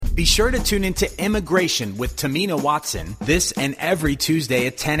Be sure to tune into Immigration with Tamina Watson this and every Tuesday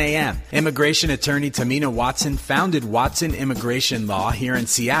at 10 a.m. Immigration attorney Tamina Watson founded Watson Immigration Law here in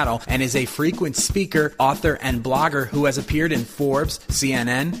Seattle and is a frequent speaker, author, and blogger who has appeared in Forbes,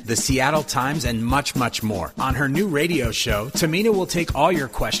 CNN, the Seattle Times, and much, much more. On her new radio show, Tamina will take all your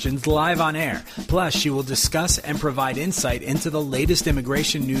questions live on air. Plus, she will discuss and provide insight into the latest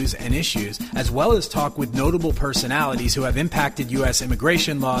immigration news and issues, as well as talk with notable personalities who have impacted U.S.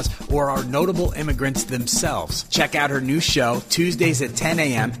 immigration laws or are notable immigrants themselves. Check out her new show, Tuesdays at 10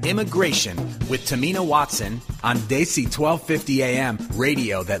 a.m., Immigration with Tamina Watson on Desi 1250 a.m.,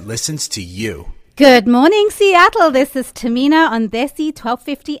 radio that listens to you. Good morning, Seattle. This is Tamina on Desi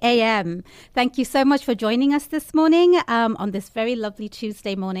 1250 a.m. Thank you so much for joining us this morning on this very lovely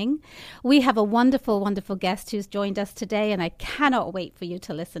Tuesday morning. We have a wonderful, wonderful guest who's joined us today, and I cannot wait for you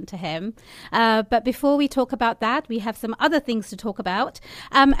to listen to him. But before we talk about that, we have some other things to talk about.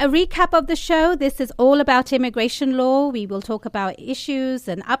 A recap of the show. This is all about immigration law. We will talk about issues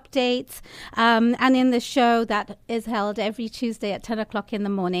and updates. And in the show that is held every Tuesday at 10 o'clock in the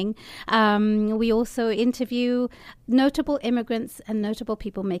morning, we also interview notable immigrants and notable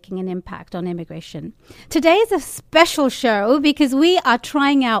people making an impact on immigration. Today is a special show because we are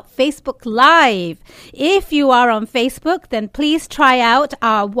trying out Facebook Live. If you are on Facebook, then please try out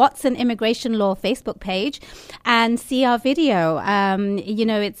our Watson Immigration Law Facebook page and see our video.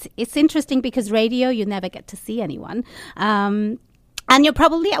 It's interesting because radio, you never get to see anyone. And you're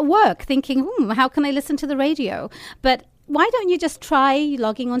probably at work thinking, how can I listen to the radio? But why don't you just try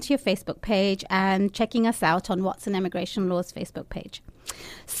logging onto your Facebook page and checking us out on Watson Immigration Law's Facebook page?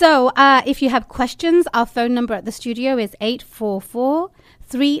 So if you have questions, our phone number at the studio is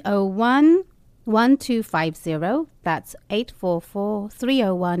 844-301-1250. That's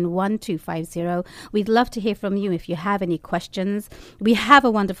 844-301-1250. We'd love to hear from you if you have any questions. We have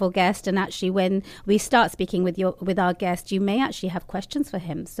a wonderful guest, and actually when we start speaking with our guest, you may actually have questions for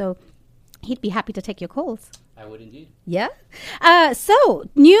him. So he'd be happy to take your calls. I would indeed. Yeah. So,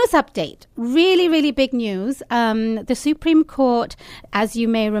 news update. Really, really big news. The Supreme Court, as you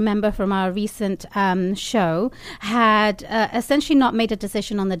may remember from our recent show, had essentially not made a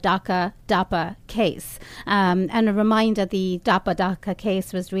decision on the DAPA case. And a reminder, the DAPA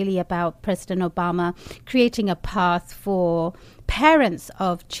case was really about President Obama creating a path for parents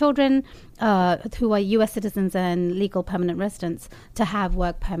of children who are U.S. citizens and legal permanent residents to have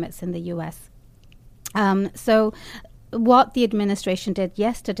work permits in the U.S. So what the administration did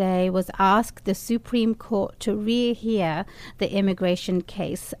yesterday was ask the Supreme Court to rehear the immigration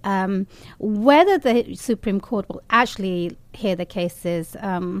case. Whether the Supreme Court will actually hear the cases,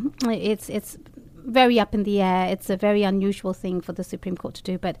 it's very up in the air. It's a very unusual thing for the Supreme Court to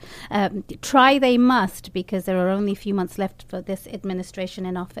do, but try they must, because there are only a few months left for this administration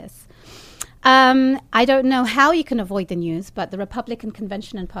in office. I don't know how you can avoid the news, but the Republican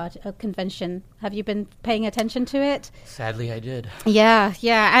convention have you been paying attention to it? Sadly, I did. Yeah,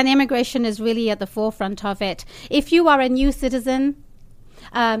 and immigration is really at the forefront of it. If you are a new citizen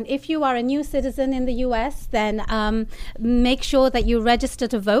in the U.S., then make sure that you register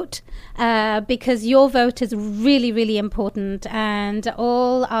to vote because your vote is really, really important. And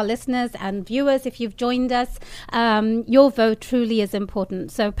all our listeners and viewers, if you've joined us, your vote truly is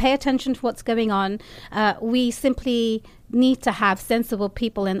important. So pay attention to what's going on. We simply need to have sensible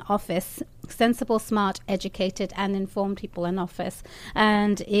people in office, sensible, smart, educated, and informed people in office.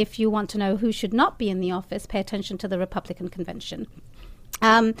 And if you want to know who should not be in the office, pay attention to the Republican convention.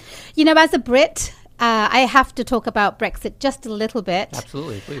 As a Brit, I have to talk about Brexit just a little bit.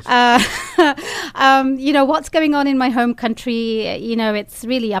 Absolutely, please. What's going on in my home country, it's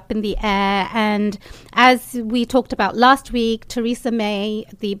really up in the air. And as we talked about last week, Theresa May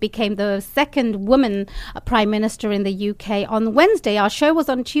became the second woman prime minister in the UK on Wednesday. Our show was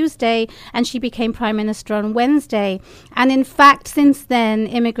on Tuesday, and she became prime minister on Wednesday. And in fact, since then,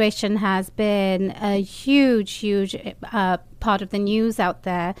 immigration has been a huge part of the news out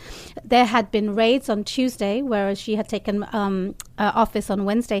there. There had been raids on Tuesday, whereas she had taken office on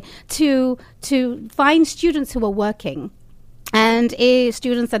Wednesday, to find students who were working. And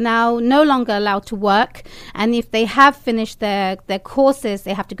students are now no longer allowed to work. And if they have finished their courses,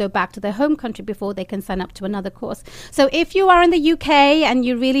 they have to go back to their home country before they can sign up to another course. So if you are in the UK and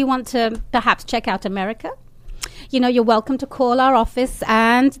you really want to perhaps check out America, you're welcome to call our office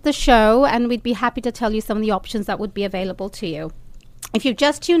and the show, and we'd be happy to tell you some of the options that would be available to you. If you've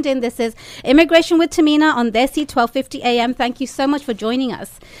just tuned in, this is Immigration with Tamina on Desi 1250 AM. Thank you so much for joining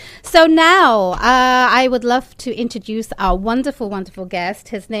us. So now I would love to introduce our wonderful, wonderful guest.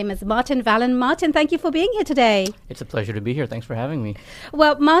 His name is Martin Vallen. Martin, thank you for being here today. It's a pleasure to be here. Thanks for having me.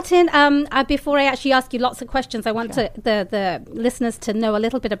 Well, Martin, before I actually ask you lots of questions, I want the listeners to know a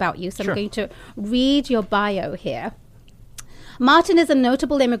little bit about you. So I'm going to read your bio here. Martin is a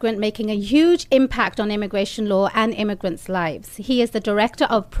notable immigrant making a huge impact on immigration law and immigrants' lives. He is the Director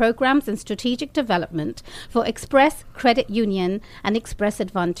of Programs and Strategic Development for Express Credit Union and Express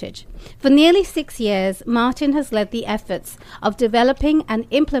Advantage. For nearly 6 years, Martin has led the efforts of developing and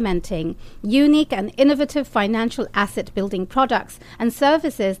implementing unique and innovative financial asset building products and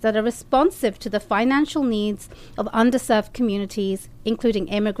services that are responsive to the financial needs of underserved communities, including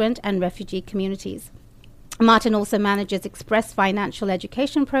immigrant and refugee communities. Martin also manages Express financial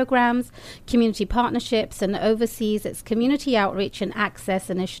education programs, community partnerships, and oversees its community outreach and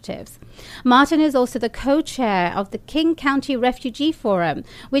access initiatives. Martin is also the co-chair of the King County Refugee Forum,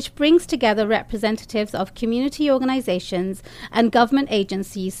 which brings together representatives of community organizations and government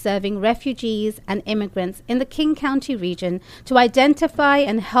agencies serving refugees and immigrants in the King County region to identify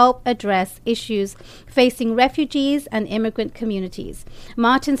and help address issues facing refugees and immigrant communities.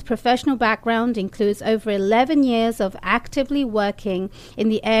 Martin's professional background includes over 11 years of actively working in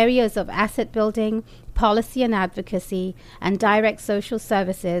the areas of asset building, policy and advocacy, and direct social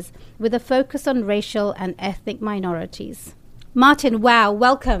services with a focus on racial and ethnic minorities. Martin, wow,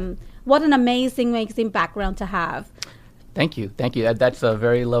 welcome. What an amazing background to have. Thank you. That's a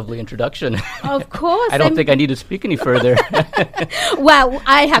very lovely introduction. Of course. I don't think I need to speak any further. Well,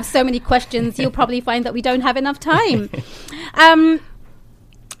 I have so many questions. You'll probably find that we don't have enough time.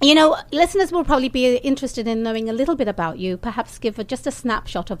 Listeners will probably be interested in knowing a little bit about you. Perhaps give just a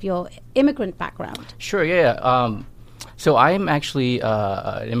snapshot of your immigrant background. Sure, yeah. So I'm actually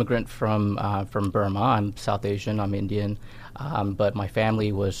an immigrant from Burma. I'm South Asian, I'm Indian, but my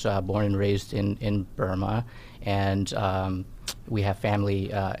family was born and raised in Burma, and we have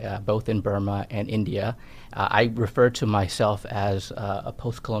family both in Burma and India. I refer to myself as a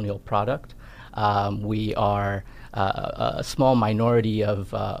post-colonial product. We are a small minority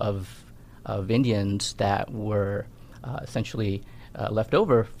of Indians that were essentially left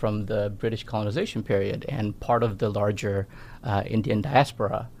over from the British colonization period and part of the larger Indian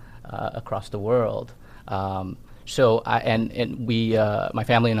diaspora across the world. My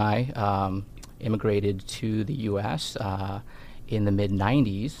family and I immigrated to the U.S. In the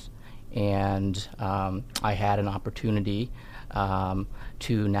mid-'90s, and I had an opportunity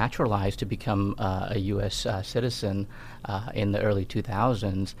to naturalize to become a U.S. Citizen in the early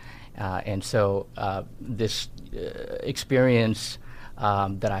 2000s. And so this experience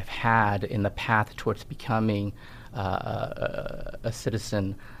that I've had in the path towards becoming a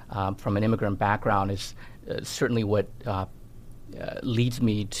citizen from an immigrant background is certainly what leads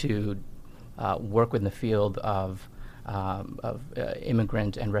me to work in the field of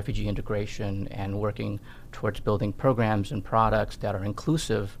immigrant and refugee integration and working towards building programs and products that are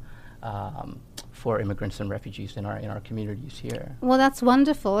inclusive for immigrants and refugees in our communities here. Well, that's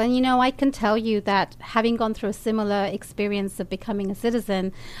wonderful. And, I can tell you that having gone through a similar experience of becoming a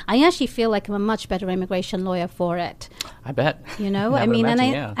citizen, I actually feel like I'm a much better immigration lawyer for it. I bet. And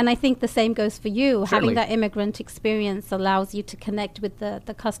I think the same goes for you. Certainly. Having that immigrant experience allows you to connect with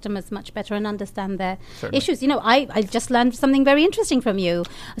the customers much better and understand their issues. I just learned something very interesting from you.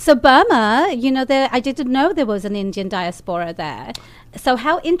 So Burma, I didn't know there was an Indian diaspora there. So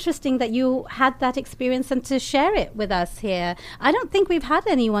how interesting that you had that experience and to share it with us here. I don't think we've had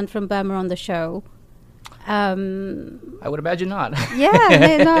anyone from Burma on the show. I would imagine not.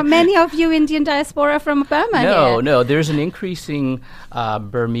 Yeah, many of you Indian diaspora from Burma here. No, there's an increasing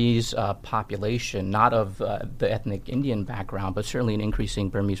Burmese population, not of the ethnic Indian background, but certainly an increasing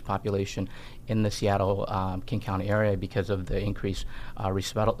Burmese population in the Seattle, King County area because of the increased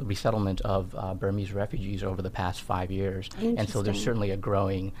resettlement of Burmese refugees over the past 5 years. And so there's certainly a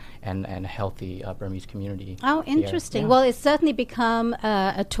growing and healthy Burmese community. Oh, interesting. Yeah. Well, it's certainly become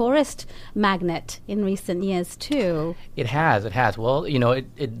a tourist magnet in recent years, too. It has. Well,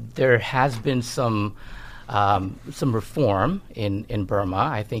 there has been some reform in Burma.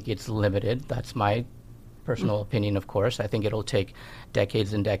 I think it's limited. That's my personal opinion, of course. I think it'll take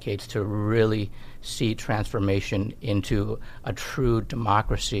decades and decades to really see transformation into a true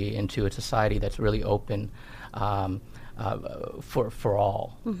democracy, into a society that's really open for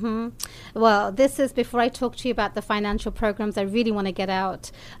all. Mm-hmm. Well, this is, before I talk to you about the financial programs, I really want to get out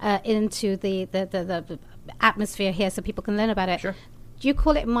into the atmosphere here so people can learn about it. Sure. Do you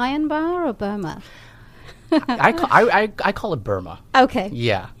call it Myanmar or Burma? I call it Burma. Okay.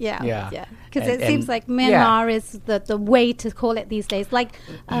 Yeah. Because it seems like Myanmar is the way to call it these days. Like,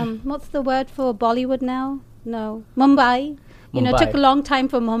 what's the word for Bollywood now? No, Mumbai. You know, it took a long time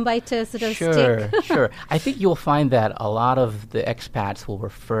for Mumbai to sort of stick. Sure. I think you'll find that a lot of the expats will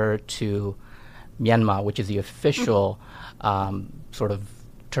refer to Myanmar, which is the official sort of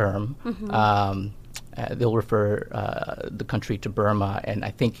term. They'll refer the country to Burma, and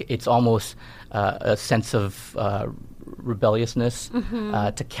I think it's almost a sense of rebelliousness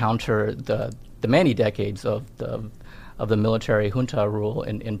to counter the many decades of the military junta rule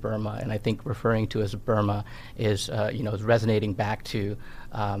in Burma. And I think referring to as Burma is is resonating back to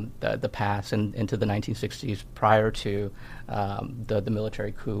the past and into the 1960s, prior to the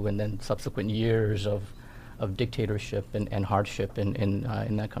military coup, and then subsequent years of dictatorship and hardship in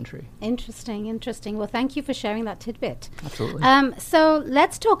that country. Interesting. Well, thank you for sharing that tidbit. Absolutely. So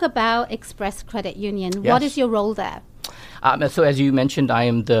let's talk about Express Credit Union. Yes. What is your role there? So as you mentioned, I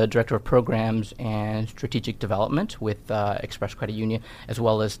am the Director of Programs and Strategic Development with Express Credit Union, as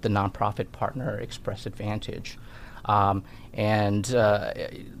well as the nonprofit partner Express Advantage. Over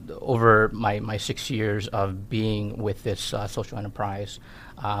my 6 years of being with this social enterprise,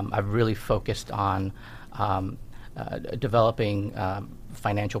 I've really focused on developing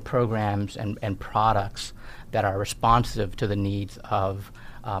financial programs and products that are responsive to the needs of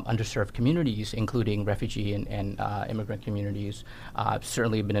underserved communities, including refugee and immigrant communities. I've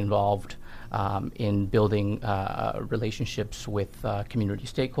certainly been involved in building relationships with community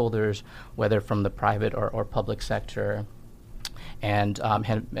stakeholders, whether from the private or public sector, and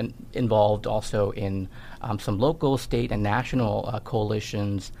have been involved also in some local, state, and national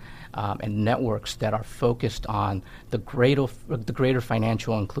coalitions and networks that are focused on the greater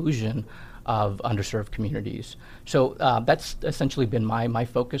financial inclusion of underserved communities. So that's essentially been my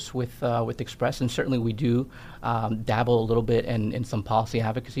focus with Express, and certainly we do dabble a little bit in some policy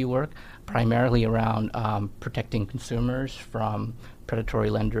advocacy work, primarily around protecting consumers from predatory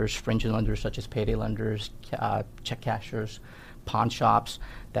lenders, fringing lenders such as payday lenders, check cashers, pawn shops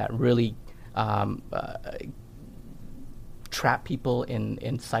that really trap people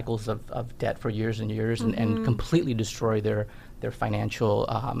in cycles of debt for years and years, and completely destroy their financial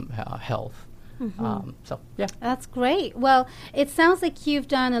health. That's great. Well, it sounds like you've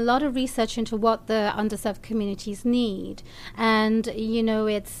done a lot of research into what the underserved communities need, and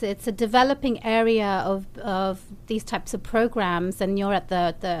it's a developing area of these types of programs, and you're at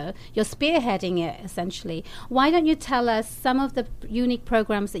you're spearheading it essentially. Why don't you tell us some of the unique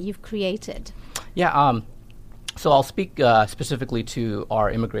programs that you've created? So I'll speak specifically to our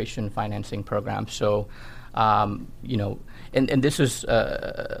immigration financing program. So, and this is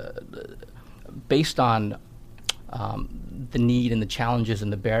based on the need and the challenges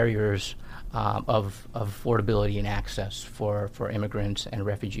and the barriers of affordability and access for immigrants and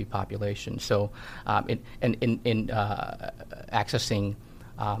refugee populations. So, in accessing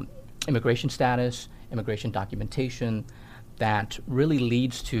immigration status, immigration documentation, that really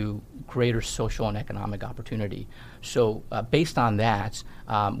leads to greater social and economic opportunity. So based on that,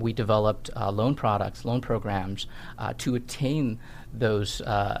 we developed loan programs to attain those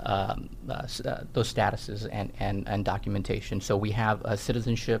statuses and documentation. So we have a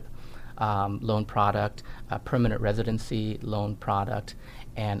citizenship loan product, a permanent residency loan product,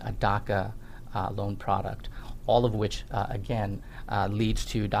 and a DACA loan product, all of which, again, leads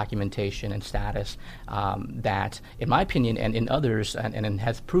to documentation and status that, in my opinion, and in others, and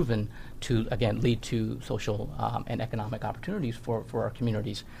has proven to, again, lead to social and economic opportunities for our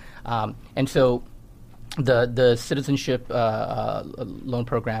communities. And so the citizenship loan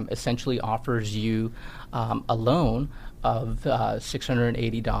program essentially offers you a loan of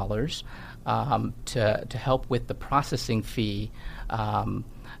 $680 to help with the processing fee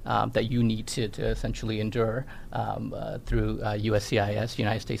that you need to essentially endure through USCIS,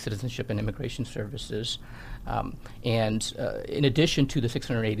 United States Citizenship and Immigration Services. And in addition to the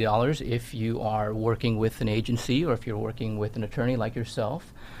 $680, if you are working with an agency or if you're working with an attorney like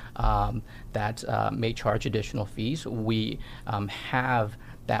yourself that may charge additional fees, we have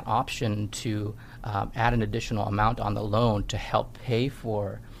that option to add an additional amount on the loan to help pay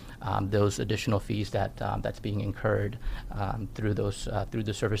for those additional fees that's being incurred through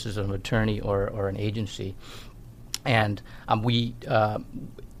the services of an attorney or an agency. And we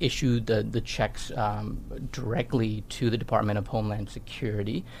issue the checks directly to the Department of Homeland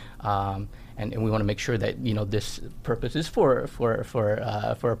Security, and we want to make sure that this purpose is for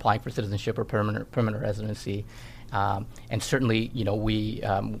applying for citizenship or permanent residency, and certainly we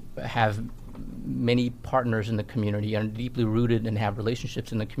have many partners in the community and are deeply rooted and have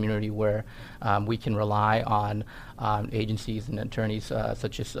relationships in the community where we can rely on agencies and attorneys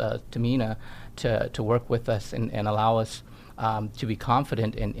such as Tamina to work with us and allow us to be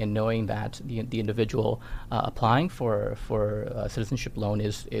confident in knowing that the individual applying for a citizenship loan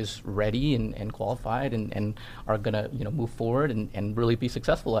is ready and qualified and are going to move forward and really be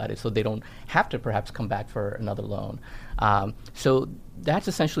successful at it, so they don't have to perhaps come back for another loan. So that's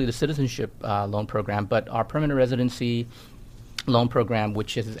essentially the citizenship loan program. But our permanent residency loan program,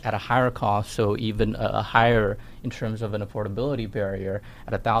 which is at a higher cost, so even a higher in terms of an affordability barrier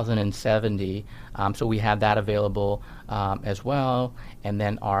at $1,070. So we have that available as well. And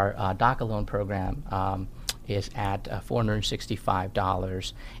then our DACA loan program is at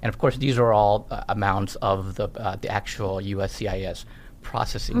 $465. And of course, these are all amounts of the actual USCIS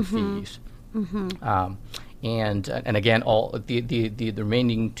processing fees. And again, all the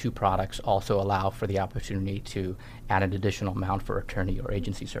remaining two products also allow for the opportunity to add an additional amount for attorney or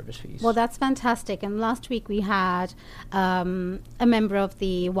agency service fees. Well, that's fantastic. And last week we had a member of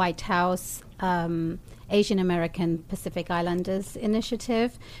the White House Asian American Pacific Islanders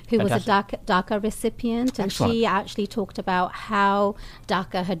Initiative who Fantastic. was a DACA recipient. And Excellent. she actually talked about how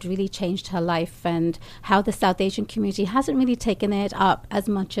DACA had really changed her life and how the South Asian community hasn't really taken it up as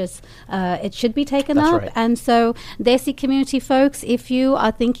much as it should be taken That's up. right. And so, Desi community folks, if you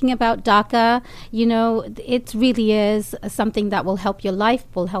are thinking about DACA, it really is something that will help your life,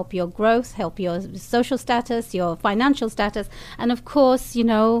 will help your growth, help your social status, your financial status. And of course,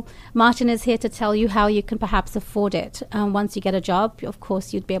 Martin is here to tell you how you can perhaps afford it. Once you get a job, of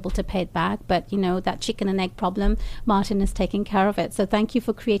course, you'd be able to pay it back. But, that chicken and egg problem, Martin is taking care of it. So thank you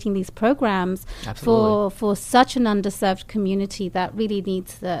for creating these programs for such an underserved community that really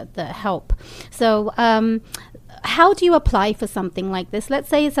needs the help. So how do you apply for something like this? Let's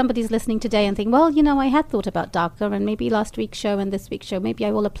say somebody's listening today and think, well, I had thought about DACA and maybe last week's show and this week's show, maybe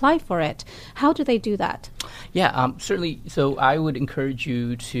I will apply for it. How do they do that? Yeah, certainly. So I would encourage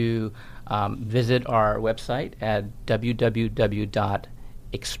you to visit our website at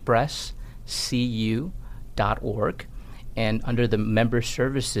www.expresscu.org. And under the Member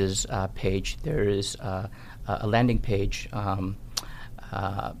Services page, there is a landing page of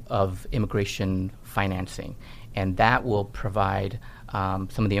immigration financing. And that will provide some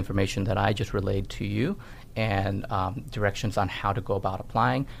of the information that I just relayed to you and directions on how to go about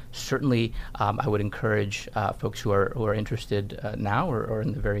applying. Certainly, I would encourage folks who are interested now or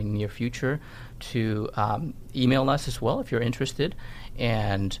in the very near future to email us as well if you're interested.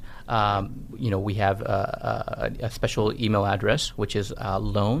 And we have a special email address, which is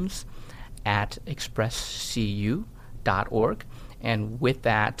loans@expresscu.org. And with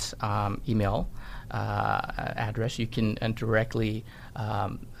that email address, you can directly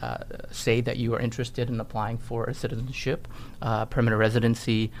say that you are interested in applying for a citizenship, permanent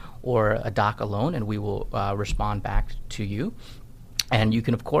residency, or a DACA loan, and we will respond back to you. And you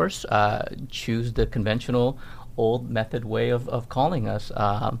can, of course, choose the conventional old method way of calling us.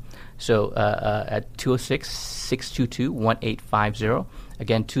 So at 206-622-1850.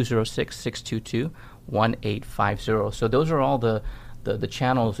 Again, 206-622-1850. So those are all the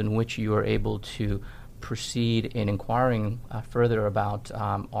channels in which you are able to proceed in inquiring further about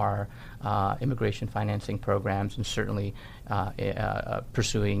our immigration financing programs, and certainly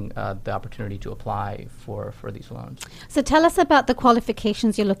pursuing the opportunity to apply for these loans. So tell us about the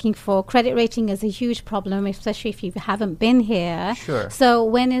qualifications you're looking for. Credit rating is a huge problem, especially if you haven't been here. Sure. So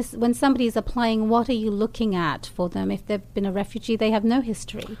when somebody is applying, what are you looking at for them? If they've been a refugee, they have no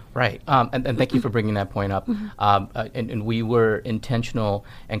history. Right. And thank you for bringing that point up. And we were intentional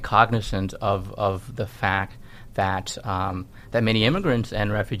and cognizant of the fact that that many immigrants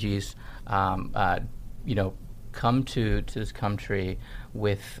and refugees come to this country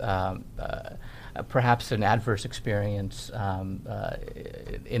with perhaps an adverse experience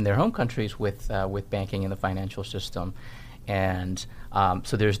in their home countries with banking and the financial system. And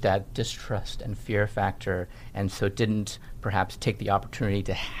so there's that distrust and fear factor, and so didn't perhaps take the opportunity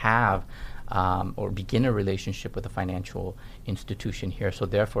to have or begin a relationship with a financial institution here. So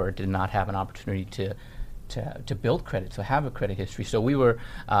therefore, it did not have an opportunity to build credit, so have a credit history. So we were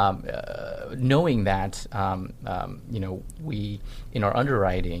knowing that, we, in our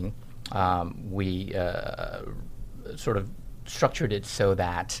underwriting, we sort of structured it so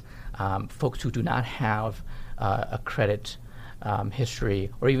that folks who do not have a credit history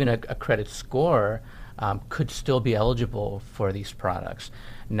or even a credit score could still be eligible for these products.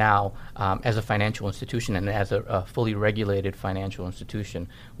 Now, as a financial institution and as a fully regulated financial institution,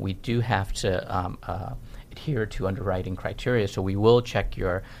 we do have to adhere to underwriting criteria. So we will check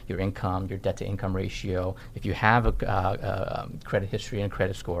your income, your debt to income ratio. If you have a credit history and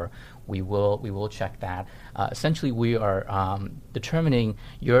credit score, we will check that. Essentially, we are determining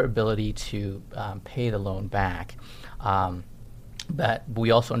your ability to pay the loan back. But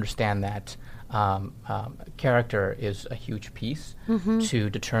we also understand that character is a huge piece to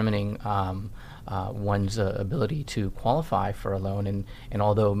determining one's ability to qualify for a loan. And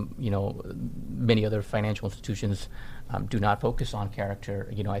although many other financial institutions do not focus on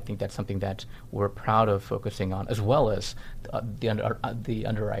character, I think that's something that we're proud of focusing on, as well as the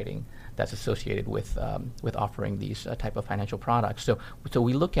underwriting that's associated with offering these type of financial products. So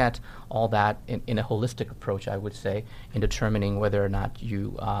we look at all that in a holistic approach, I would say, in determining whether or not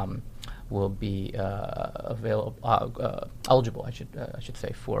you will be eligible, I should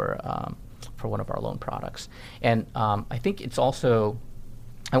say, for one of our loan products. And I think it's also,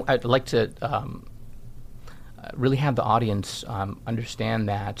 I'd like to really have the audience understand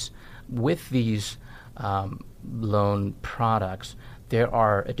that with these loan products, there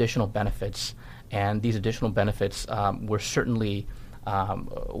are additional benefits, and these additional benefits were certainly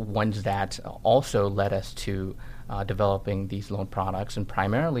ones that also led us to developing these loan products, and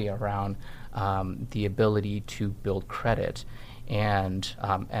primarily around the ability to build credit, and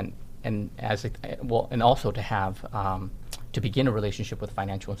also to have to begin a relationship with a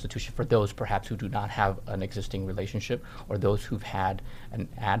financial institution for those perhaps who do not have an existing relationship, or those who've had an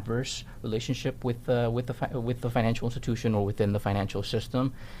adverse relationship with the financial institution or within the financial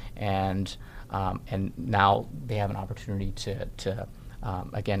system, and now they have an opportunity to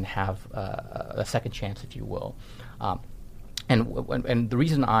again have a second chance, if you will. And the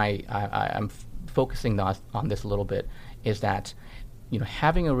reason I'm focusing on this a little bit is that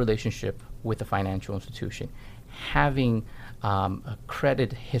having a relationship with a financial institution, having a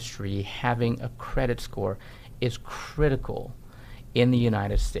credit history, having a credit score is critical in the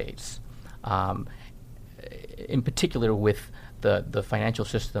United States, in particular with the financial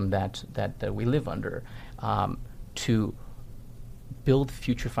system that we live under, to build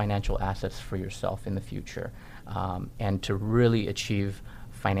future financial assets for yourself in the future, and to really achieve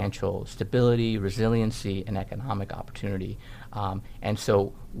financial stability, resiliency, and economic opportunity. And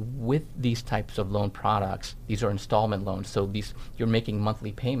so with these types of loan products, these are installment loans, so you're making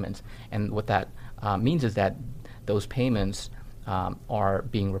monthly payments, and what that means is that those payments are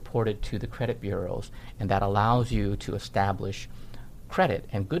being reported to the credit bureaus, and that allows you to establish credit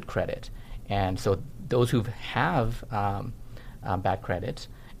and good credit. And so those who have bad credit,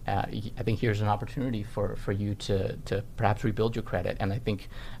 I think here's an opportunity for you to perhaps rebuild your credit. And I think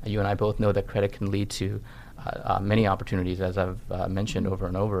you and I both know that credit can lead to many opportunities, as I've mentioned over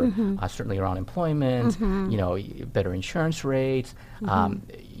and over, certainly around employment, better insurance rates.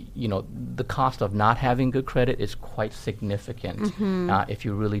 The cost of not having good credit is quite significant if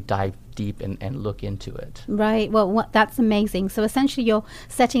you really dive deep and look into it. Right. Well, that's amazing. So essentially you're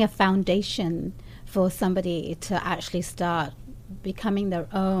setting a foundation for somebody to actually start becoming their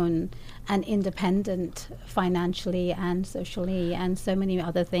own and independent financially and socially and so many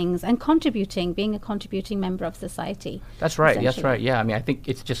other things, and being a contributing member of society. That's right. That's right. Yeah. I mean, I think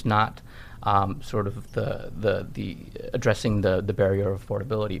it's just not sort of the addressing the barrier of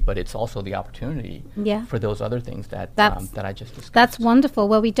affordability, but it's also the opportunity for those other things that I just discussed. That's wonderful.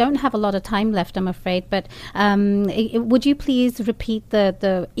 Well, we don't have a lot of time left, I'm afraid, but would you please repeat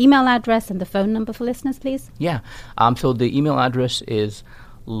the email address and the phone number for listeners, please? Yeah. So the email address is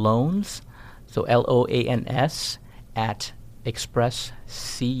loans, so LOANS at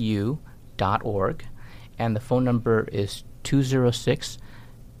expresscu.org, and the phone number is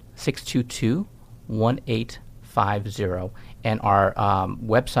 206-622-1850, and our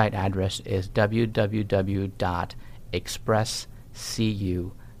website address is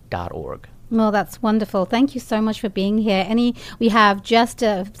www.expresscu.org. Well, that's wonderful. Thank you so much for being here. We have just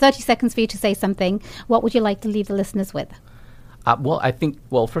 30 seconds for you to say something. What would you like to leave the listeners with?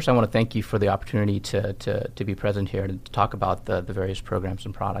 First I want to thank you for the opportunity to be present here to talk about the various programs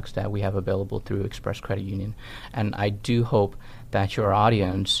and products that we have available through Express Credit Union. And I do hope that your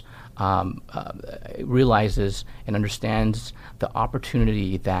audience realizes and understands the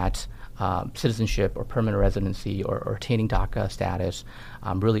opportunity that citizenship or permanent residency or attaining DACA status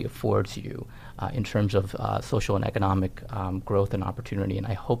really affords you in terms of social and economic growth and opportunity. And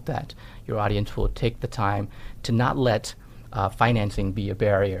I hope that your audience will take the time to not let financing be a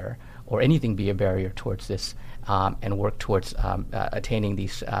barrier or anything be a barrier towards this, and work towards attaining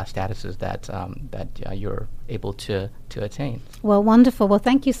these statuses that you're able to attain. Well, wonderful. Well,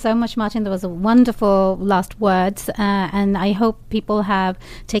 thank you so much, Martin. There was a wonderful last words, and I hope people have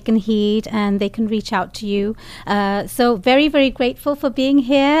taken heed and they can reach out to you. So very, very grateful for being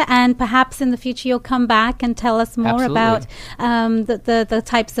here, and perhaps in the future you'll come back and tell us more about the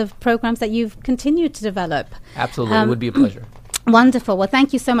types of programs that you've continued to develop. Absolutely. It would be a pleasure. Wonderful. Well,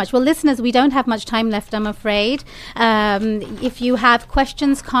 thank you so much. Well, listeners, we don't have much time left, I'm afraid. If you have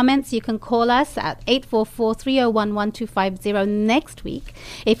questions, comments, you can call us at 844-301-1250 next week.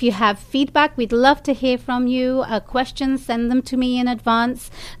 If you have feedback, we'd love to hear from you. Questions, send them to me in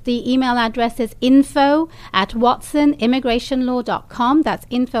advance. The email address is info@watsonimmigrationlaw.com. That's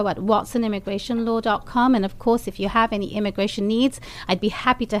info@watsonimmigrationlaw.com. And of course, if you have any immigration needs, I'd be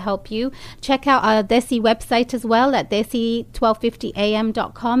happy to help you. Check out our DESI website as well at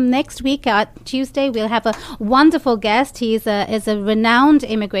desi1250am.com. Next week, Tuesday, we'll have a wonderful guest. He is a renowned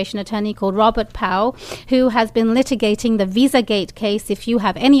immigration attorney called Robert Powell, who has been litigating the VisaGate case. If you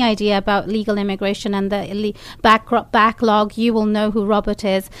have any idea about legal immigration and the backlog, you will know who Robert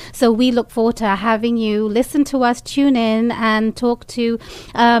is. So we look forward to having you listen to us, tune in, and talk to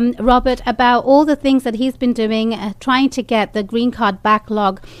Robert about all the things that he's been doing, trying to get the green card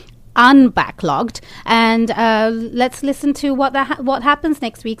backlog unbacklogged, and let's listen to what happens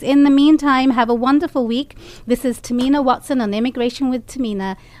next week. In the meantime, have a wonderful week. This is Tamina Watson on Immigration with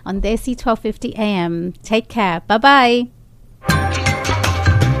Tamina on DESI 1250 AM. Take care. Bye-bye.